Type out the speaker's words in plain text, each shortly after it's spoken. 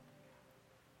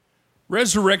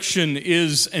Resurrection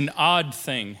is an odd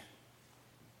thing,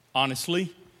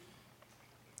 honestly.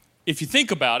 If you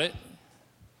think about it,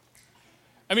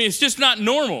 I mean, it's just not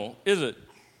normal, is it?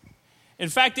 In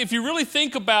fact, if you really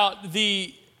think about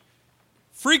the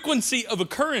frequency of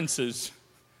occurrences,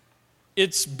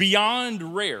 it's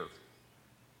beyond rare.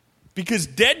 Because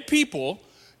dead people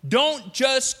don't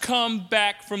just come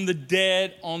back from the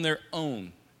dead on their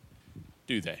own,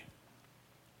 do they?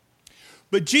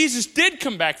 But Jesus did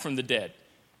come back from the dead.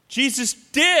 Jesus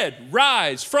did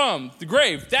rise from the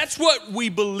grave. That's what we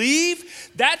believe.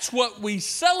 That's what we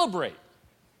celebrate.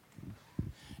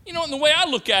 You know, in the way I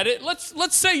look at it, let's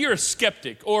say you're a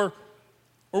skeptic, or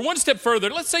one step further,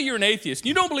 let's say you're an atheist.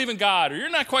 You don't believe in God, or you're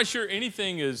not quite sure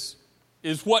anything is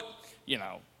what,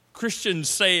 Christians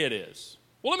say it is.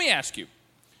 Well, let me ask you,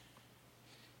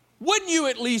 wouldn't you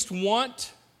at least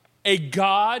want a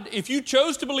God, if you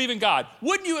chose to believe in God,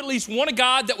 wouldn't you at least want a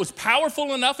God that was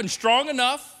powerful enough and strong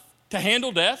enough to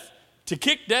handle death, to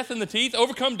kick death in the teeth,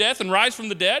 overcome death, and rise from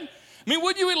the dead? I mean,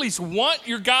 would you at least want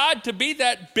your God to be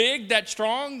that big, that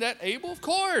strong, that able? Of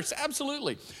course,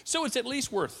 absolutely. So it's at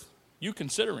least worth you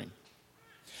considering.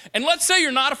 And let's say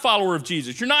you're not a follower of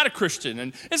Jesus, you're not a Christian,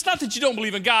 and it's not that you don't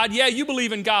believe in God. Yeah, you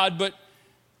believe in God, but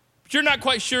you're not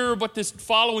quite sure what this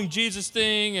following Jesus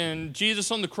thing and Jesus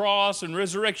on the cross and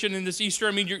resurrection and this Easter,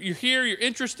 I mean, you're here, you're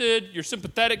interested, you're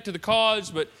sympathetic to the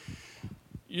cause, but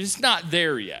you're just not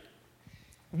there yet.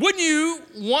 Wouldn't you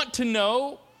want to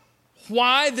know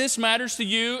why this matters to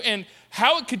you and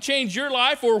how it could change your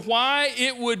life, or why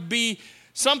it would be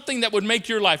something that would make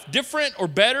your life different or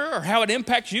better, or how it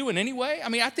impacts you in any way? I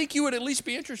mean, I think you would at least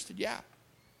be interested, yeah.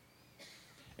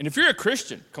 And if you're a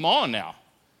Christian, come on now.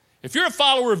 If you're a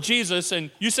follower of Jesus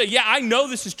and you say, yeah, I know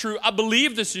this is true, I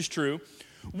believe this is true,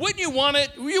 wouldn't you want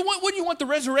the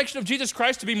resurrection of Jesus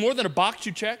Christ to be more than a box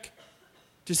you check?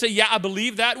 To say, yeah, I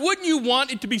believe that? Wouldn't you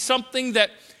want it to be something that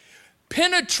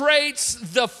penetrates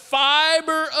the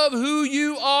fiber of who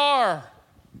you are,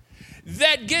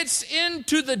 that gets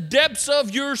into the depths of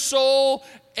your soul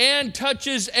and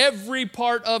touches every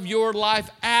part of your life?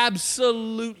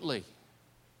 Absolutely.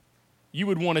 You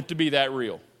would want it to be that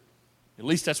real. At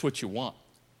least that's what you want.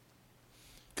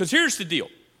 Because here's the deal.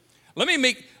 Let me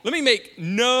make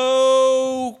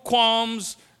no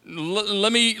qualms.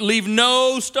 Let me leave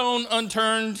no stone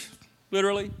unturned,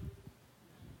 literally.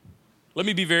 Let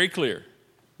me be very clear.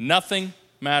 Nothing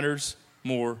matters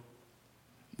more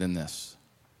than this.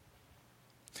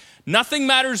 Nothing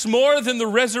matters more than the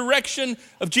resurrection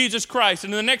of Jesus Christ.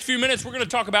 And in the next few minutes, we're going to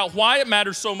talk about why it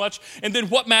matters so much, and then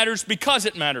what matters because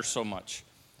it matters so much.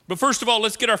 But first of all,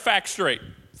 let's get our facts straight.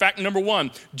 Fact number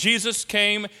one, Jesus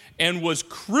came and was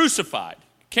crucified.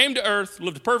 Came to earth,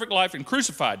 lived a perfect life, and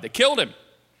crucified. They killed him.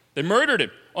 They murdered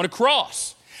him on a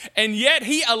cross. And yet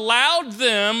he allowed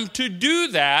them to do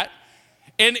that.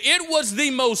 And it was the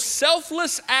most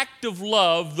selfless act of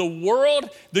love the world,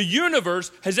 the universe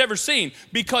has ever seen.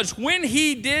 Because when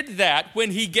he did that,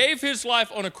 when he gave his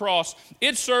life on a cross,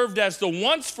 it served as the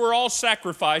once-for-all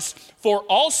sacrifice for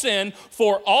all sin,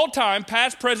 for all time,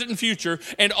 past, present, and future,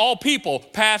 and all people,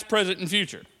 past, present, and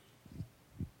future.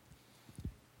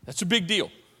 That's a big deal.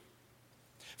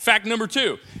 Fact number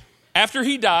two, after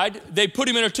he died, they put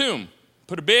him in a tomb.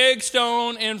 Put a big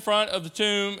stone in front of the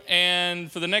tomb, and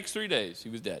for the next 3 days, he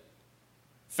was dead.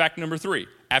 Fact number three,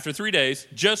 after 3 days,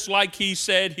 just like he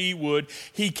said he would,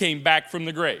 he came back from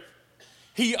the grave.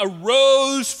 He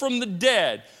arose from the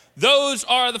dead. Those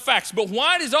are the facts. But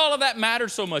why does all of that matter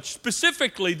so much?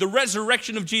 Specifically, the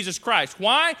resurrection of Jesus Christ.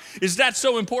 Why is that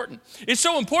so important? It's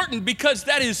so important because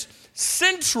that is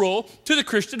central to the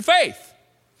Christian faith.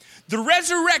 The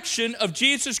resurrection of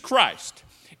Jesus Christ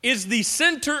is the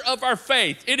center of our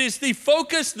faith. It is the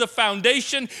focus, the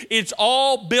foundation. It's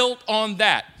all built on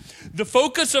that. The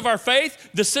focus of our faith,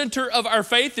 the center of our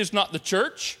faith is not the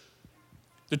church.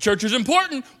 The church is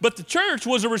important, but the church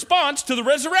was a response to the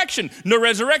resurrection. No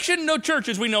resurrection, no church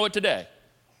as we know it today.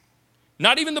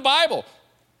 Not even the Bible.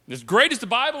 As great as the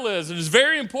Bible is, and as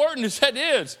very important as that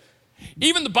is,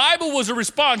 even the Bible was a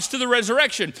response to the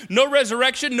resurrection. No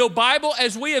resurrection, no Bible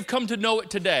as we have come to know it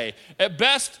today. At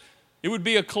best, it would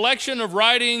be a collection of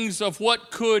writings of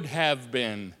what could have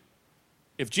been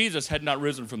if Jesus had not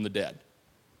risen from the dead.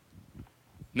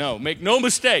 No, make no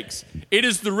mistakes. It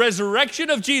is the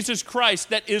resurrection of Jesus Christ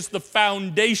that is the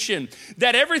foundation,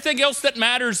 that everything else that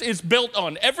matters is built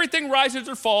on. Everything rises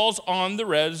or falls on the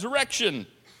resurrection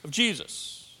of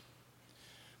Jesus.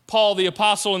 Paul, the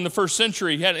apostle in the first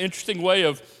century, had an interesting way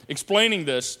of explaining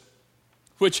this,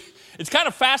 which it's kind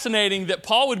of fascinating that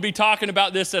Paul would be talking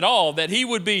about this at all, that he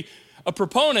would be a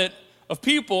proponent of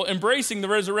people embracing the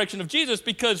resurrection of Jesus,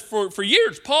 because for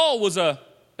years, Paul was a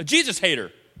Jesus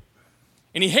hater.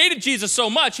 And he hated Jesus so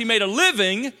much, he made a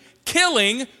living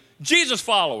killing Jesus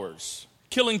followers,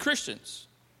 killing Christians.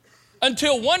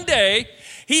 Until one day,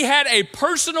 he had a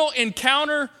personal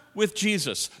encounter with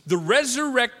Jesus, the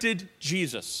resurrected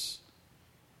Jesus.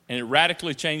 And it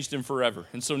radically changed him forever.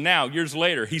 And so now, years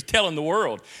later, he's telling the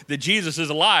world that Jesus is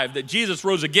alive, that Jesus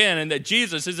rose again, and that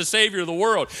Jesus is the Savior of the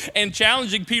world, and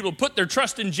challenging people to put their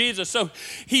trust in Jesus. So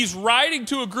he's writing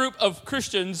to a group of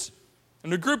Christians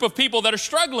and a group of people that are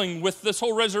struggling with this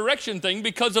whole resurrection thing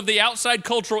because of the outside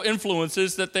cultural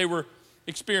influences that they were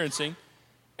experiencing.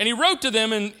 And he wrote to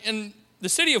them in the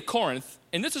city of Corinth,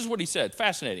 and this is what he said,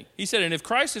 fascinating. He said, and if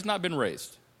Christ has not been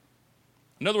raised,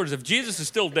 in other words, if Jesus is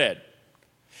still dead,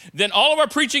 then all of our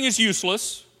preaching is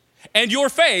useless, and your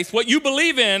faith, what you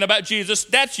believe in about Jesus,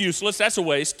 that's useless, that's a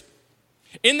waste.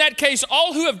 In that case,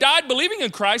 all who have died believing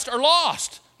in Christ are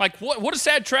lost. Like, what a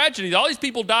sad tragedy. All these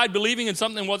people died believing in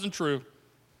something that wasn't true.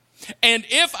 And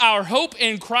if our hope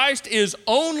in Christ is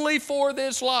only for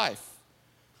this life,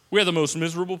 we are the most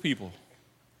miserable people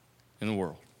in the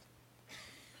world.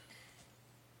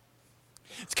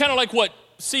 It's kind of like what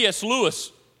C.S.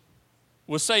 Lewis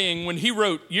was saying when he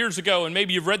wrote years ago, and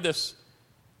maybe you've read this,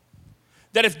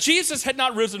 that if Jesus had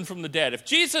not risen from the dead, if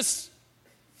Jesus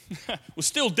was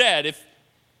still dead,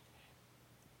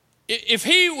 if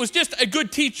he was just a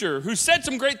good teacher who said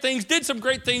some great things, did some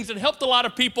great things, and helped a lot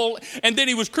of people, and then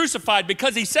he was crucified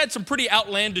because he said some pretty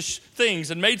outlandish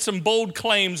things and made some bold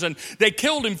claims, and they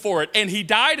killed him for it, and he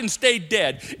died and stayed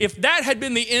dead. If that had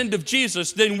been the end of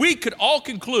Jesus, then we could all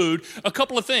conclude a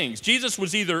couple of things. Jesus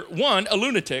was either, one, a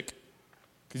lunatic,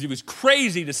 because he was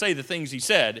crazy to say the things he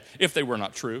said if they were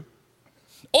not true.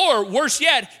 Or worse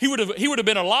yet, he would have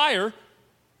been a liar,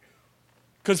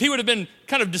 because he would have been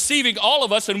kind of deceiving all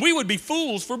of us, and we would be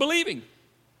fools for believing. You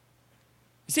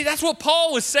see, that's what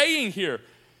Paul was saying here.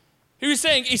 He was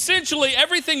saying essentially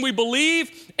everything we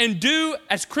believe and do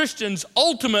as Christians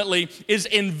ultimately is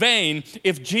in vain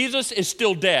if Jesus is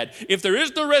still dead. If there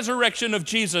is no resurrection of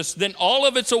Jesus, then all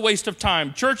of it's a waste of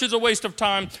time. Church is a waste of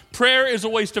time. Prayer is a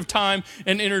waste of time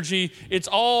and energy. It's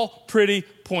all pretty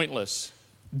pointless.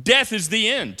 Death is the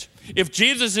end. If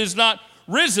Jesus is not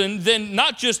risen, then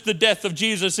not just the death of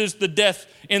Jesus is the death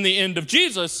and the end of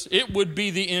Jesus, it would be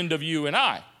the end of you and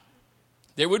I.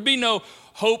 There would be no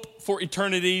hope for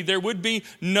eternity. There would be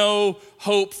no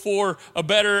hope for a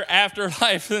better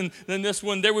afterlife than this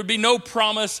one. There would be no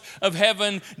promise of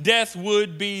heaven. Death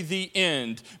would be the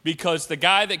end, because the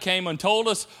guy that came and told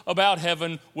us about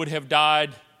heaven would have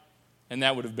died, and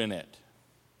that would have been it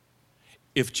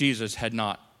if Jesus had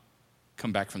not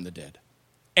come back from the dead.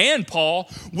 And Paul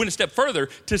went a step further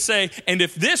to say, and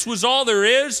if this was all there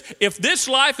is, if this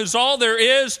life is all there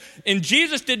is, and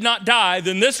Jesus did not die,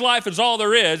 then this life is all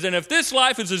there is. And if this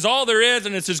life is all there is,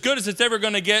 and it's as good as it's ever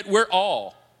going to get, we're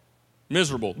all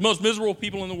miserable. The most miserable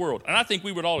people in the world. And I think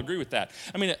we would all agree with that.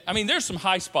 I mean, there's some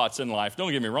high spots in life,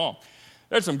 don't get me wrong.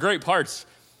 There's some great parts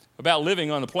about living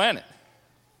on the planet.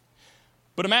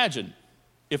 But imagine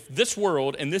if this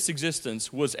world and this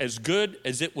existence was as good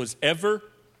as it was ever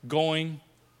going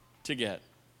to get.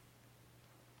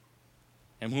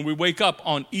 And when we wake up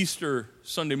on Easter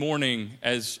Sunday morning,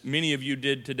 as many of you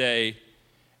did today,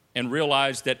 and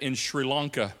realize that in Sri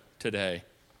Lanka today,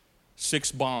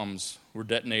 6 bombs were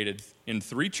detonated in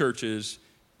 3 churches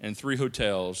and 3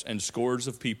 hotels, and scores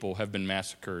of people have been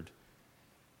massacred.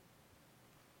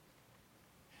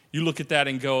 You look at that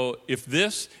and go, if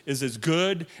this is as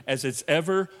good as it's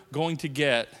ever going to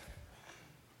get,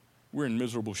 we're in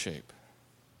miserable shape.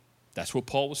 That's what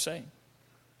Paul was saying.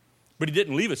 But he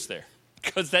didn't leave us there,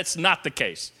 because that's not the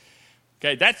case.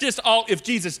 Okay, that's just all if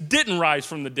Jesus didn't rise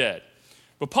from the dead.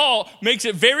 But Paul makes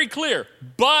it very clear,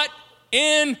 but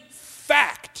in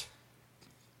fact,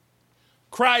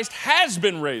 Christ has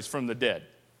been raised from the dead.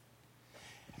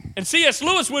 And C.S.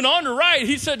 Lewis went on to write,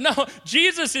 he said, no,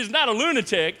 Jesus is not a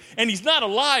lunatic, and he's not a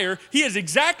liar. He is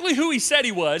exactly who he said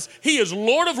he was. He is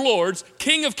Lord of Lords,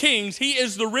 King of Kings. He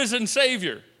is the risen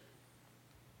Savior.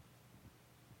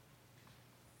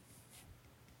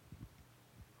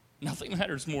 Nothing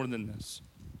matters more than this.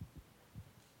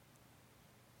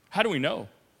 How do we know?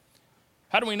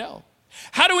 How do we know?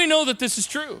 How do we know that this is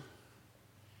true?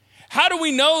 How do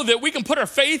we know that we can put our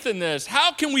faith in this?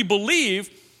 How can we believe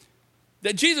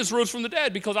that Jesus rose from the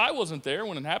dead? Because I wasn't there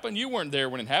when it happened. You weren't there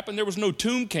when it happened. There was no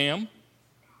tomb cam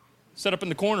set up in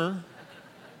the corner,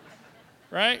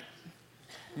 right?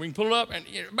 We can pull it up. And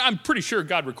I'm pretty sure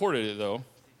God recorded it, though.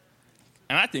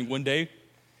 And I think one day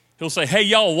he'll say, hey,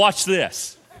 y'all, watch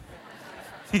this.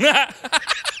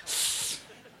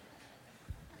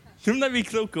 Wouldn't that be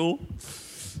so cool?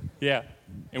 Yeah.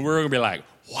 And we're going to be like,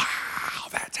 wow,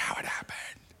 that's how it happened.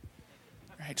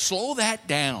 All right, slow that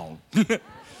down.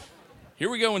 Here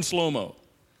we go in slow-mo.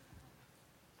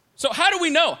 So how do we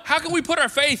know? How can we put our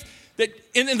faith that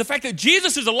in the fact that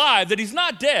Jesus is alive, that he's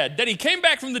not dead, that he came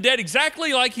back from the dead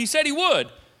exactly like he said he would?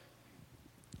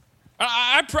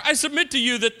 I submit to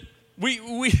you that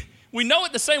we know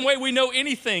it the same way we know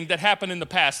anything that happened in the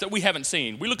past that we haven't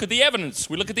seen. We look at the evidence.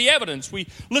 We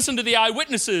listen to the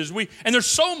eyewitnesses. And there's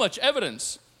so much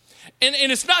evidence. And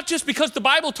it's not just because the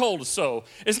Bible told us so.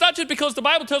 It's not just because the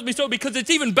Bible tells me so, because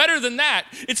it's even better than that.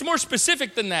 It's more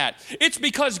specific than that. It's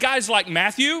because guys like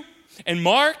Matthew and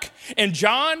Mark and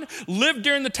John lived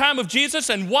during the time of Jesus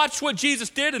and watched what Jesus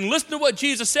did and listened to what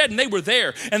Jesus said, and they were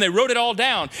there and they wrote it all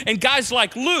down. And guys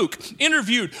like Luke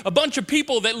interviewed a bunch of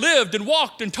people that lived and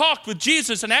walked and talked with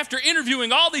Jesus, and after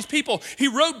interviewing all these people, he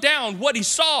wrote down what he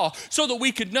saw so that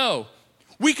we could know.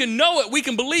 We can know it, we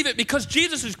can believe it, because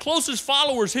Jesus' closest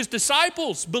followers, his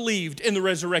disciples, believed in the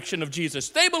resurrection of Jesus.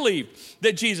 They believed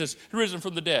that Jesus had risen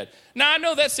from the dead. Now, I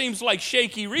know that seems like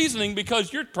shaky reasoning,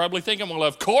 because you're probably thinking, well,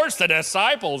 of course the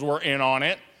disciples were in on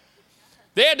it.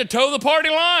 They had to toe the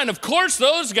party line. Of course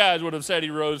those guys would have said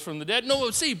he rose from the dead. No,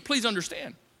 see, please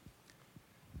understand.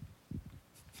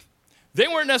 They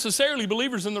weren't necessarily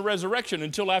believers in the resurrection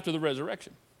until after the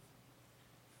resurrection.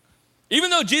 Even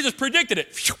though Jesus predicted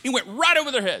it, he went right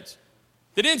over their heads.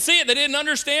 They didn't see it. They didn't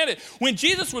understand it. When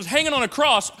Jesus was hanging on a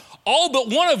cross, all but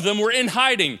one of them were in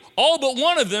hiding. All but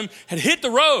one of them had hit the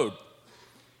road.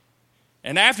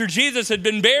 And after Jesus had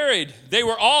been buried, they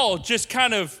were all just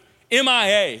kind of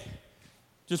MIA,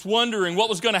 just wondering what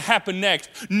was going to happen next.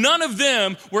 None of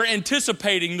them were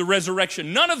anticipating the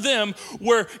resurrection. None of them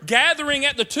were gathering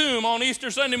at the tomb on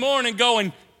Easter Sunday morning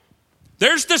going,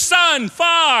 there's the sun,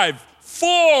 5,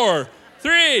 4,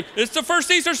 3, it's the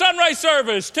first Easter sunrise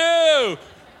service, 2,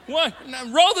 1,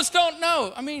 roll the stone.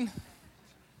 No,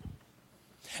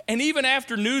 and even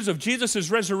after news of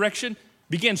Jesus' resurrection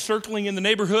began circling in the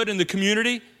neighborhood and the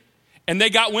community, and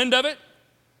they got wind of it,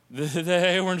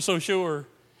 they weren't so sure.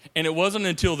 And it wasn't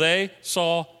until they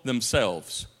saw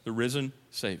themselves the risen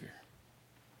Savior.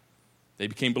 They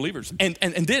became believers. And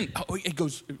then, it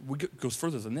goes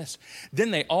further than this. Then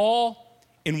they all,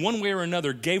 in one way or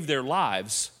another, gave their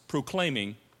lives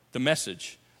proclaiming the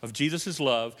message of Jesus'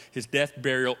 love, his death,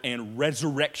 burial, and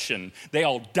resurrection. They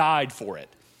all died for it.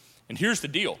 And here's the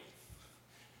deal.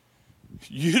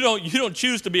 You don't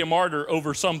choose to be a martyr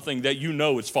over something that you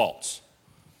know is false.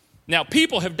 Now,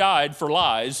 people have died for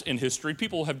lies in history.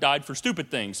 People have died for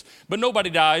stupid things. But nobody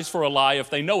dies for a lie if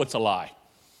they know it's a lie.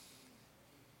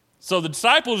 So the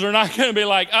disciples are not going to be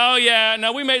like, oh yeah,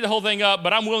 no, we made the whole thing up,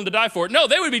 but I'm willing to die for it. No,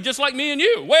 they would be just like me and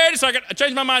you. Wait a second, I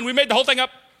changed my mind. We made the whole thing up.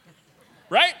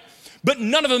 Right? But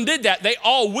none of them did that. They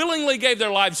all willingly gave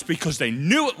their lives because they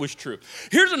knew it was true.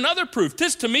 Here's another proof.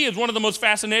 This, to me, is one of the most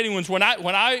fascinating ones. When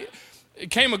I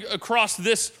came across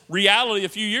this reality a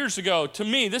few years ago, to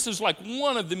me, this is like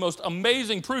one of the most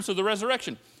amazing proofs of the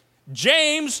resurrection.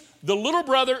 James, the little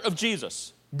brother of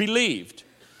Jesus, believed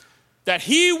that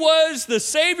he was the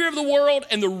Savior of the world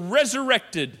and the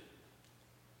resurrected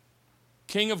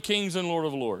King of Kings and Lord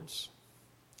of Lords.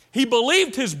 He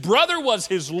believed his brother was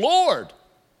his Lord.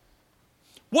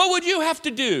 What would you have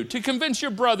to do to convince your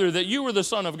brother that you were the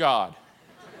Son of God?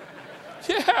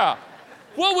 Yeah.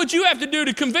 What would you have to do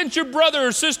to convince your brother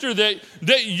or sister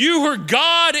that you were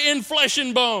God in flesh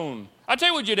and bone? I'll tell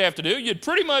you what you'd have to do. You'd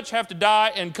pretty much have to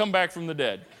die and come back from the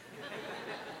dead.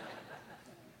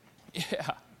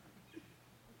 Yeah.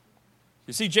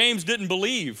 You see, James didn't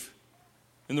believe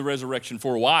in the resurrection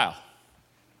for a while.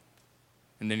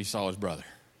 And then he saw his brother.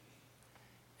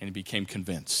 And he became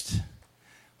convinced.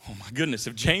 Oh my goodness,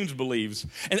 if James believes.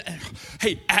 And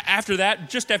hey, after that,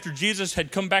 just after Jesus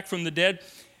had come back from the dead,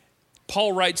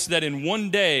 Paul writes that in one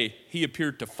day he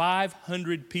appeared to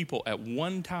 500 people at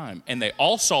one time, and they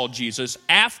all saw Jesus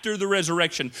after the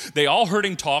resurrection. They all heard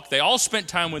him talk. They all spent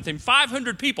time with him.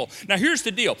 500 people. Now here's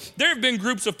the deal. There have been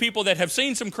groups of people that have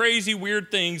seen some crazy,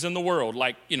 weird things in the world,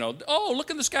 like, oh, look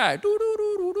in the sky,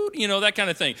 that kind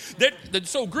of thing.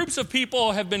 So groups of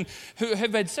people who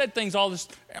have had said things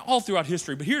all throughout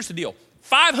history. But here's the deal.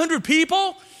 500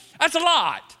 people? That's a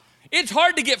lot. It's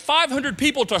hard to get 500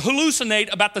 people to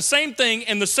hallucinate about the same thing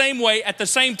in the same way at the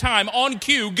same time, on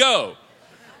cue, go.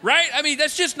 Right?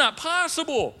 That's just not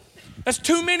possible. That's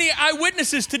too many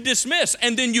eyewitnesses to dismiss.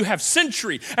 And then you have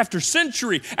century after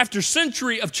century after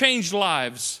century of changed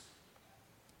lives.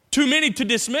 Too many to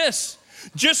dismiss.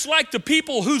 Just like the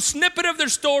people whose snippet of their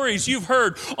stories you've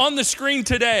heard on the screen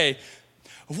today,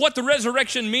 of what the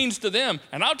resurrection means to them.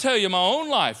 And I'll tell you my own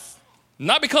life.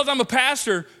 Not because I'm a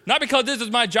pastor, not because this is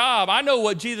my job. I know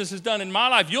what Jesus has done in my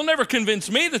life. You'll never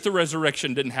convince me that the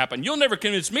resurrection didn't happen. You'll never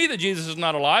convince me that Jesus is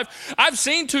not alive. I've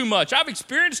seen too much. I've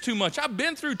experienced too much. I've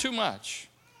been through too much.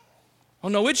 Oh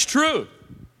no, it's true.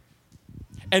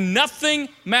 And nothing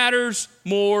matters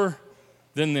more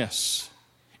than this.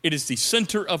 It is the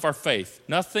center of our faith.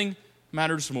 Nothing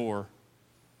matters more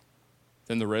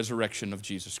than the resurrection of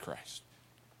Jesus Christ.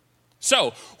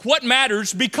 So, what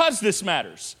matters because this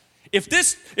matters? If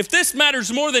this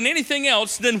matters more than anything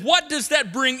else, then what does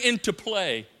that bring into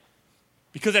play?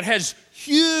 Because it has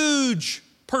huge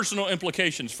personal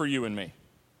implications for you and me.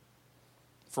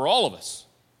 For all of us.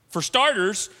 For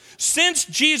starters, since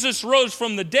Jesus rose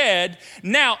from the dead,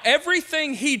 now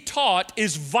everything he taught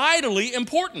is vitally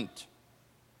important.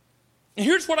 And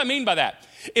here's what I mean by that.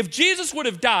 If Jesus would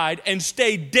have died and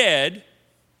stayed dead,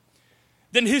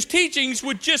 then his teachings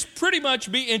would just pretty much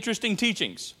be interesting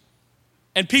teachings.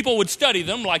 And people would study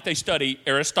them like they study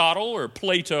Aristotle or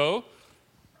Plato.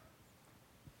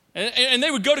 And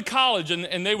they would go to college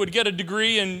and they would get a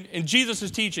degree in Jesus'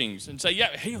 teachings and say,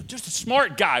 yeah, he was just a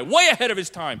smart guy, way ahead of his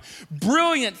time,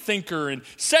 brilliant thinker, and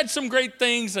said some great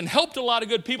things and helped a lot of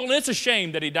good people. And it's a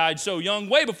shame that he died so young,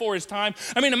 way before his time.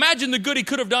 I mean, imagine the good he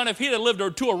could have done if he had lived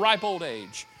to a ripe old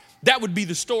age. That would be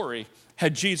the story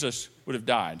had Jesus would have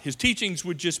died. His teachings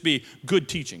would just be good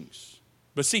teachings.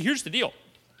 But see, here's the deal.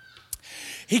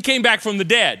 He came back from the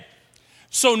dead.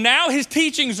 So now his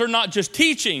teachings are not just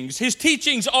teachings. His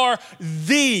teachings are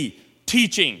the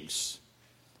teachings.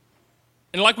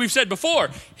 And like we've said before,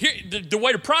 the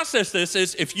way to process this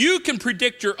is if you can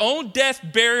predict your own death,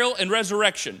 burial, and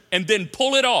resurrection and then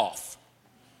pull it off,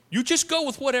 you just go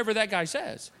with whatever that guy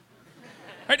says.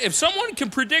 Right? If someone can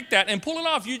predict that and pull it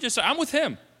off, you just say, I'm with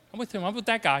him. I'm with him. I'm with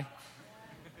that guy.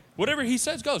 Whatever he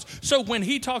says goes. So when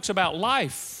he talks about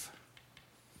life,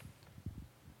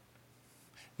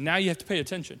 now you have to pay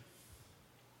attention.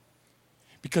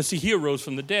 Because see, he arose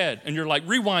from the dead. And you're like,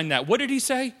 rewind that. What did he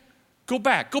say? Go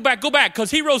back, because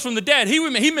he rose from the dead.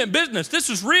 He meant business. This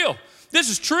is real.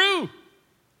 This is true.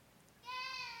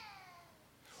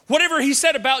 Whatever he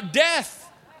said about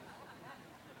death,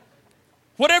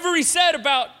 whatever he said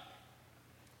about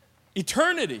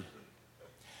eternity,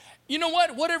 you know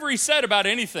what? Whatever he said about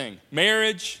anything,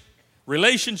 marriage,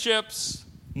 relationships,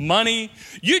 money,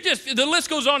 the list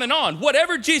goes on and on.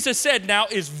 Whatever Jesus said now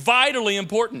is vitally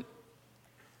important.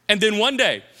 And then one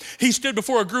day, he stood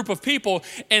before a group of people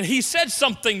and he said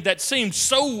something that seemed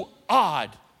so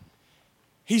odd.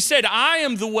 He said, I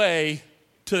am the way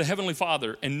to the Heavenly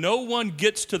Father, and no one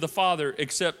gets to the Father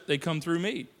except they come through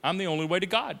me. I'm the only way to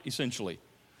God, essentially.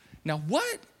 Now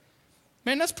what?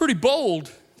 Man, that's pretty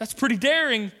bold. That's pretty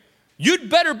daring. You'd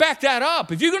better back that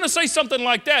up. If you're going to say something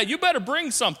like that, you better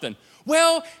bring something.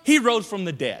 Well, he rose from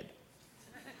the dead.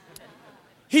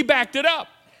 He backed it up.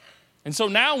 And so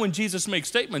now when Jesus makes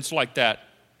statements like that,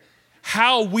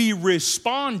 how we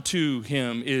respond to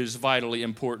him is vitally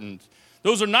important.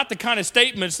 Those are not the kind of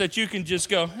statements that you can just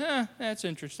go, that's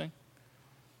interesting.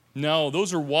 No,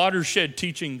 those are watershed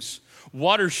teachings,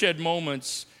 watershed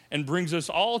moments, and brings us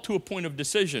all to a point of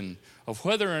decision of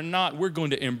whether or not we're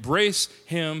going to embrace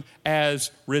him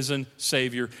as risen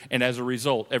Savior, and as a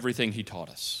result, everything he taught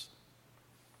us.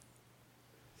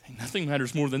 Nothing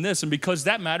matters more than this, and because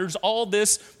that matters, all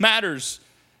this matters.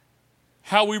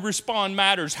 How we respond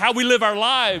matters. How we live our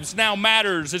lives now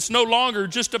matters. It's no longer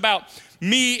just about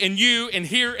me and you and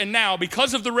here and now.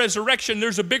 Because of the resurrection,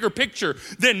 there's a bigger picture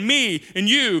than me and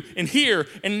you and here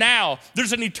and now.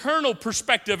 There's an eternal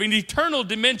perspective, an eternal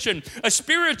dimension, a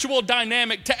spiritual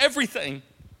dynamic to everything.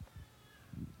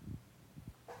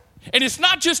 And it's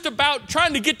not just about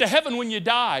trying to get to heaven when you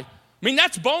die. I mean,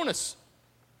 that's bonus.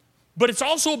 But it's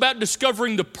also about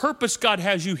discovering the purpose God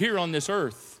has you here on this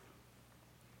earth.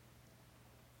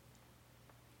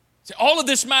 See, all of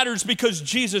this matters because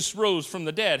Jesus rose from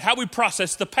the dead. How we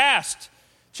process the past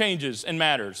changes and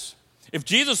matters. If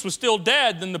Jesus was still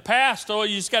dead, then the past, you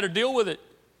just got to deal with it.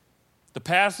 The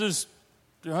past is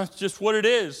just what it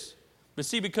is. But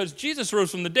see, because Jesus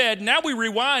rose from the dead, now we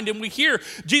rewind and we hear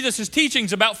Jesus'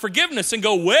 teachings about forgiveness and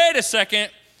go, wait a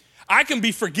second, I can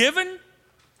be forgiven?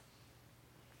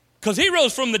 Because he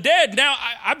rose from the dead. Now,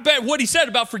 I bet what he said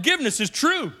about forgiveness is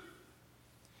true.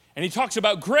 And he talks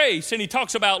about grace, and he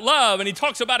talks about love, and he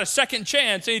talks about a second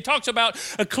chance, and he talks about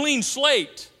a clean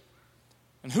slate.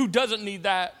 And who doesn't need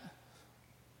that?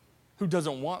 Who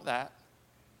doesn't want that?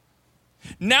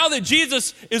 Now that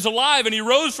Jesus is alive and he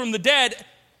rose from the dead,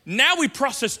 now we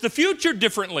process the future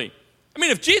differently. I mean,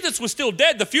 if Jesus was still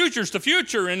dead, the future's the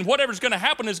future, and whatever's going to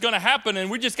happen is going to happen, and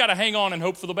we just got to hang on and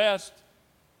hope for the best.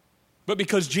 But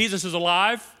because Jesus is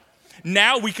alive,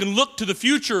 Now we can look to the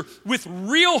future with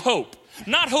real hope,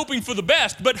 not hoping for the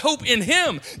best, but hope in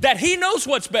him that he knows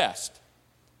what's best.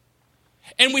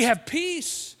 And we have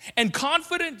peace and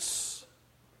confidence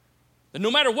that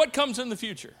no matter what comes in the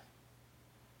future,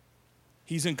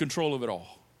 he's in control of it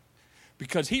all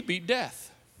because he beat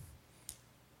death.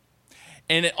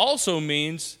 And it also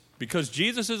means because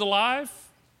Jesus is alive,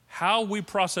 how we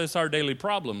process our daily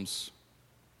problems,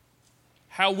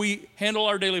 how we handle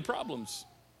our daily problems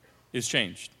is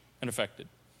changed and affected.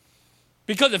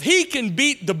 Because if he can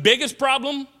beat the biggest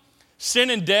problem, sin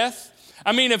and death,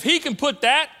 if he can put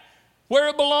that where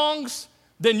it belongs,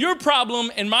 then your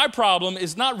problem and my problem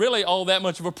is not really all that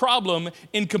much of a problem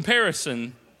in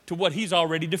comparison to what he's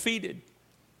already defeated.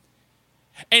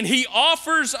 And he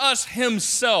offers us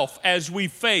himself as we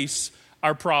face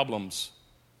our problems.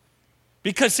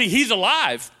 Because see, he's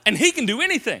alive and he can do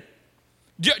anything.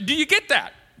 Do you get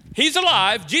that? He's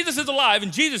alive, Jesus is alive,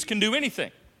 and Jesus can do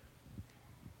anything.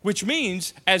 Which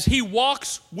means as he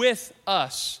walks with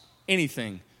us,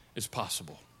 anything is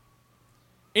possible.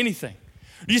 Anything.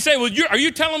 You say, well, are you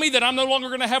telling me that I'm no longer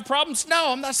going to have problems?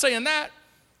 No, I'm not saying that.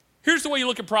 Here's the way you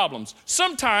look at problems.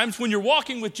 Sometimes when you're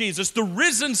walking with Jesus, the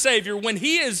risen Savior, when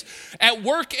he is at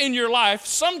work in your life,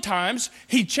 sometimes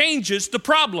he changes the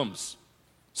problems.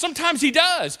 Sometimes he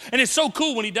does. And it's so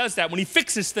cool when he does that, when he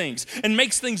fixes things and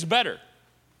makes things better.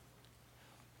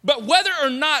 But whether or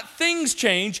not things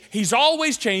change, he's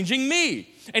always changing me.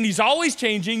 And he's always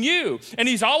changing you. And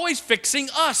he's always fixing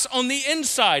us on the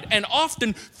inside. And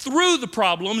often through the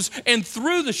problems and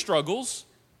through the struggles.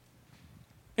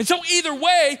 And so either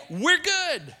way, we're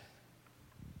good.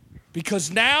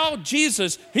 Because now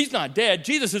Jesus, he's not dead.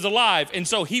 Jesus is alive. And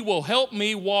so he will help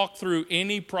me walk through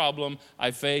any problem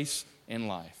I face in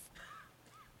life.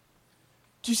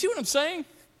 Do you see what I'm saying?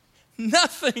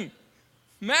 Nothing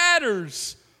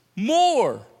matters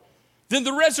more than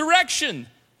the resurrection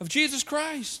of Jesus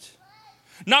Christ.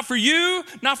 Not for you,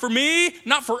 not for me,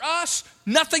 not for us.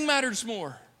 Nothing matters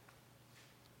more.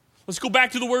 Let's go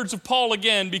back to the words of Paul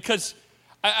again, because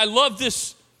I love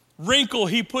this wrinkle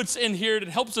he puts in here that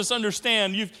helps us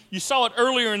understand. You saw it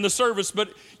earlier in the service,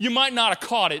 but you might not have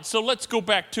caught it. So let's go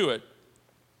back to it.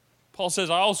 Paul says,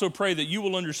 I also pray that you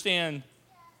will understand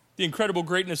the incredible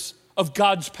greatness of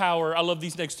God's power. I love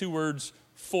these next two words,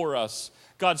 for us.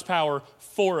 God's power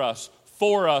for us,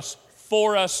 for us,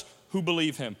 for us who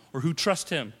believe him or who trust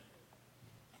him.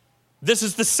 This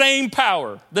is the same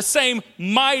power, the same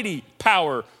mighty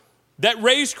power that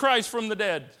raised Christ from the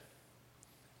dead.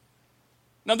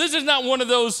 Now, this is not one of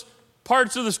those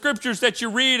parts of the scriptures that you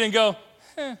read and go,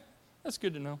 that's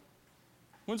good to know.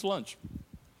 When's lunch?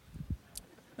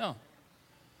 No.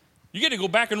 You got to go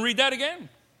back and read that again.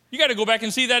 You got to go back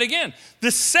and see that again.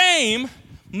 The same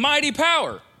mighty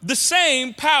power, the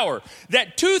same power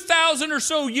that 2,000 or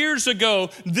so years ago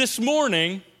this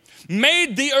morning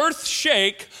made the earth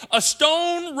shake, a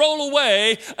stone roll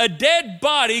away, a dead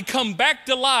body come back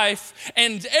to life,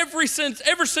 and ever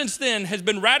since then has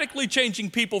been radically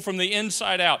changing people from the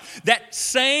inside out. That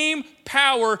same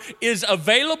power is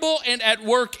available and at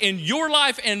work in your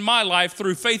life and my life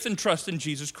through faith and trust in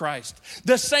Jesus Christ.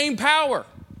 The same power.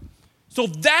 So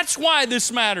that's why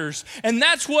this matters, and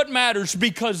that's what matters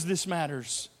because this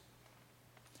matters.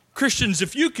 Christians,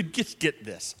 if you could just get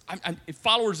this,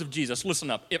 followers of Jesus,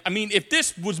 listen up. If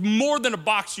this was more than a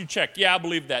box you checked, yeah, I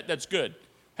believe that. That's good.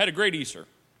 Had a great Easter.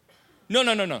 No.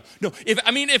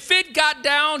 If it got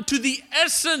down to the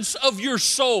essence of your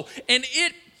soul and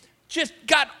it just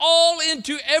got all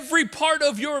into every part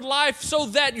of your life so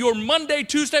that your Monday,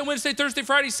 Tuesday, Wednesday, Thursday,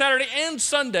 Friday, Saturday, and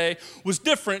Sunday was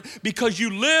different because you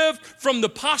lived from the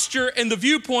posture and the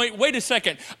viewpoint, wait a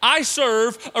second, I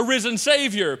serve a risen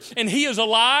Savior and he is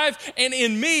alive and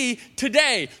in me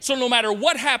today. So no matter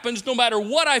what happens, no matter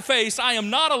what I face, I am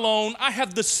not alone. I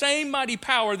have the same mighty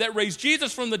power that raised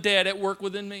Jesus from the dead at work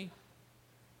within me.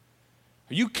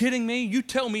 Are you kidding me? You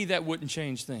tell me that wouldn't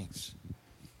change things.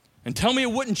 And tell me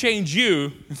it wouldn't change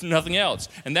you, if nothing else.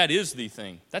 And that is the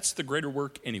thing. That's the greater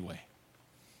work anyway.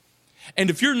 And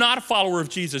if you're not a follower of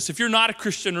Jesus, if you're not a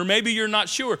Christian, or maybe you're not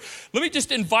sure, let me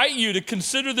just invite you to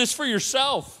consider this for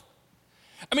yourself.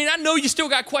 I know you still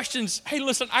got questions. Hey,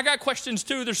 listen, I got questions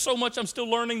too. There's so much I'm still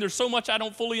learning. There's so much I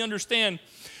don't fully understand.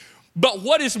 But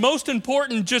what is most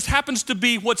important just happens to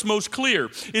be what's most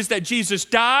clear, is that Jesus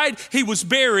died, he was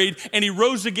buried, and he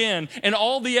rose again. And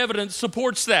all the evidence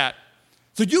supports that.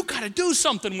 So you got to do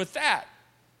something with that.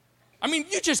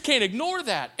 You just can't ignore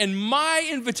that. And my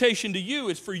invitation to you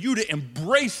is for you to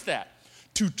embrace that,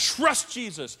 to trust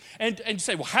Jesus and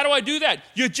say, well, how do I do that?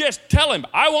 You just tell him,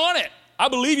 I want it. I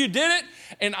believe you did it,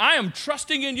 and I am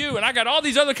trusting in you. And I got all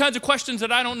these other kinds of questions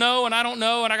that I don't know, and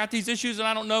I got these issues and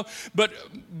I don't know. But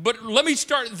let me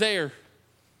start there.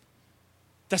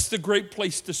 That's the great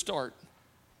place to start.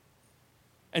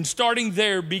 And starting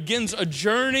there begins a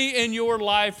journey in your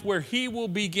life where he will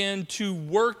begin to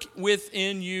work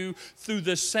within you through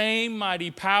the same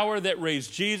mighty power that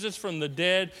raised Jesus from the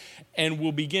dead and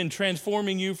will begin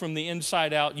transforming you from the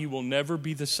inside out. You will never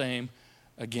be the same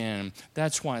again.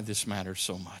 That's why this matters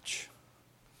so much.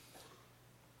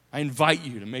 I invite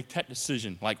you to make that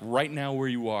decision, like right now where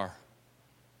you are.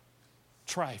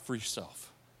 Try for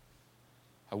yourself.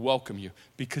 I welcome you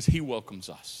because he welcomes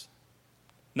us.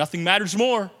 Nothing matters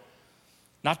more.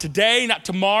 Not today, not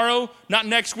tomorrow, not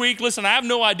next week. Listen, I have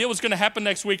no idea what's going to happen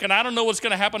next week, and I don't know what's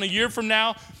going to happen a year from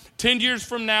now, 10 years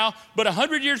from now, but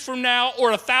 100 years from now or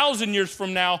 1,000 years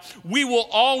from now, we will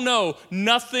all know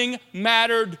nothing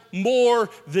mattered more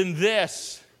than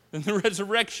this, than the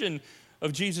resurrection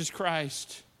of Jesus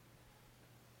Christ.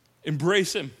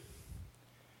 Embrace him.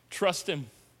 Trust him.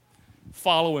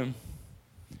 Follow him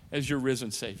as your risen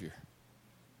Savior.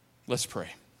 Let's pray.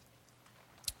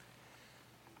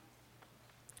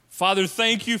 Father,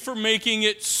 thank you for making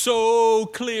it so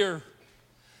clear.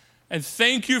 And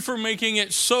thank you for making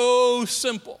it so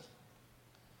simple.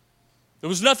 There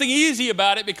was nothing easy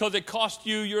about it because it cost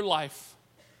you your life.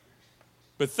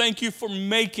 But thank you for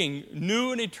making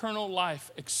new and eternal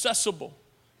life accessible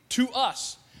to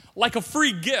us like a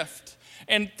free gift.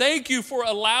 And thank you for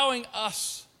allowing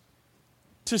us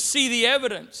to see the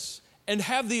evidence and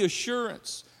have the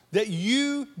assurance that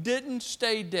you didn't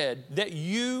stay dead, that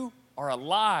you are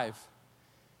alive.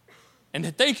 And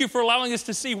thank you for allowing us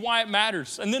to see why it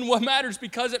matters. And then what matters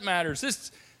because it matters.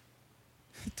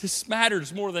 This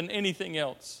matters more than anything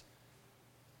else.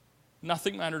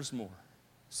 Nothing matters more.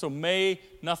 So may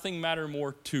nothing matter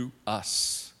more to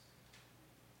us.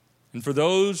 And for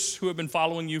those who have been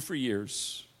following you for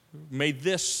years, may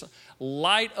this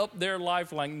light up their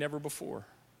life like never before.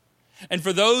 And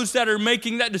for those that are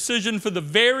making that decision for the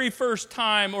very first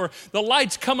time, or the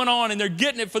light's coming on and they're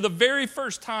getting it for the very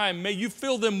first time, may you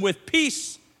fill them with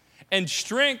peace and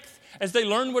strength as they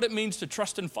learn what it means to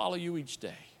trust and follow you each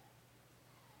day.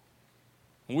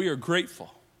 And we are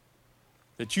grateful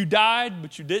that you died,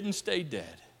 but you didn't stay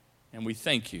dead. And we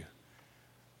thank you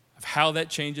of how that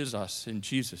changes us in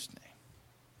Jesus'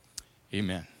 name.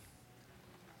 Amen.